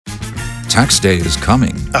Tax day is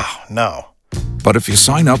coming. Oh, no. But if you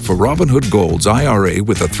sign up for Robinhood Gold's IRA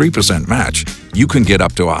with a 3% match, you can get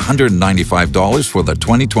up to $195 for the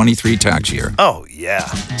 2023 tax year. Oh, yeah.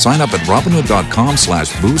 Sign up at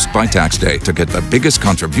Robinhood.com/boost by tax day to get the biggest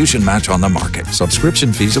contribution match on the market.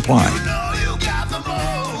 Subscription fees apply.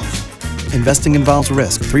 Investing involves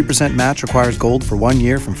risk. 3% match requires gold for 1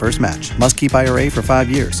 year from first match. Must keep IRA for 5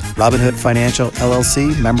 years. Robinhood Financial,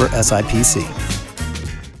 LLC, member SIPC.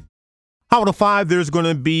 Hot 105, there's going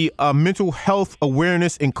to be a mental health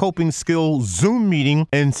awareness and coping skills Zoom meeting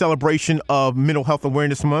in celebration of Mental Health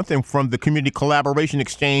Awareness Month. And from the Community Collaboration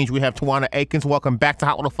Exchange, we have Twana Atkins. Welcome back to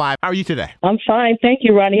Hot 105. How are you today? I'm fine. Thank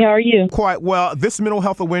you, Rodney. How are you? Quite well. This Mental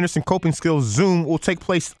Health Awareness and Coping Skills Zoom will take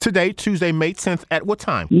place today, Tuesday, May 10th. At what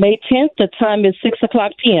time? May 10th. The time is 6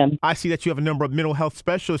 o'clock p.m. I see that you have a number of mental health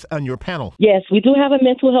specialists on your panel. Yes, we do have a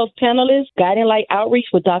mental health panelist, Guiding Light Outreach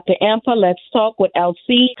with Dr. Ampa, Let's Talk with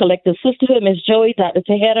LC, Collective Sisterhood, Ms. Joey, Dr.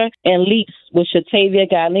 Tejeda, and Leaps with Shatavia,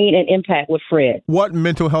 Guyleen, and Impact with Fred. What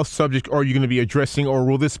mental health subject are you going to be addressing, or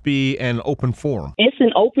will this be an open forum? It's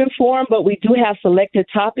an open forum, but we do have selected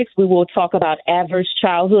topics. We will talk about adverse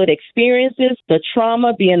childhood experiences, the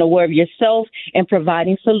trauma, being aware of yourself, and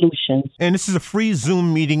providing solutions. And this is a free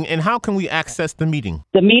Zoom meeting, and how can we access the meeting?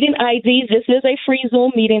 The meeting ID, this is a free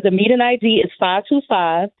Zoom meeting. The meeting ID is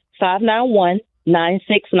 525-591-9697,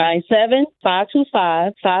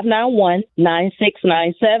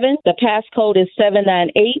 525-591-9697. The passcode is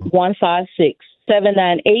 798-156,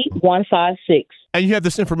 798-156. And you have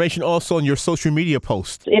this information also on your social media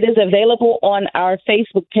posts. It is available on our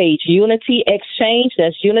Facebook page, Unity Exchange.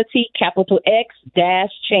 That's Unity, capital X,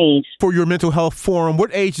 dash change. For your mental health forum,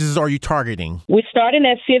 what ages are you targeting? We're starting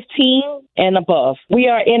at 15 and above. We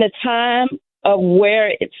are in a time of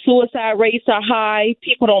where suicide rates are high.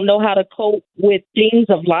 People don't know how to cope with things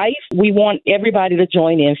of life. We want everybody to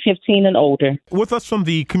join in, 15 and older. With us from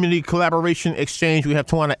the Community Collaboration Exchange, we have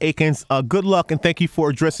Twana Atkins. Good luck, and thank you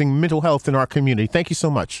for addressing mental health in our community. Thank you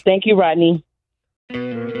so much. Thank you, Rodney.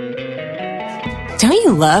 Don't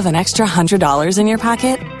you love an extra $100 in your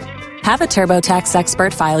pocket? Have a TurboTax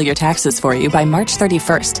expert file your taxes for you by March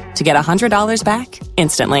 31st to get $100 back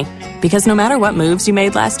instantly. Because no matter what moves you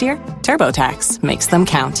made last year, TurboTax makes them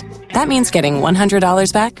count. That means getting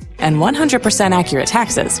 $100 back and 100% accurate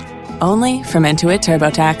taxes, only from Intuit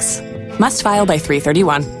TurboTax. Must file by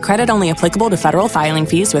 3/31. Credit only applicable to federal filing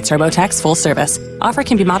fees with TurboTax full service. Offer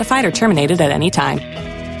can be modified or terminated at any time.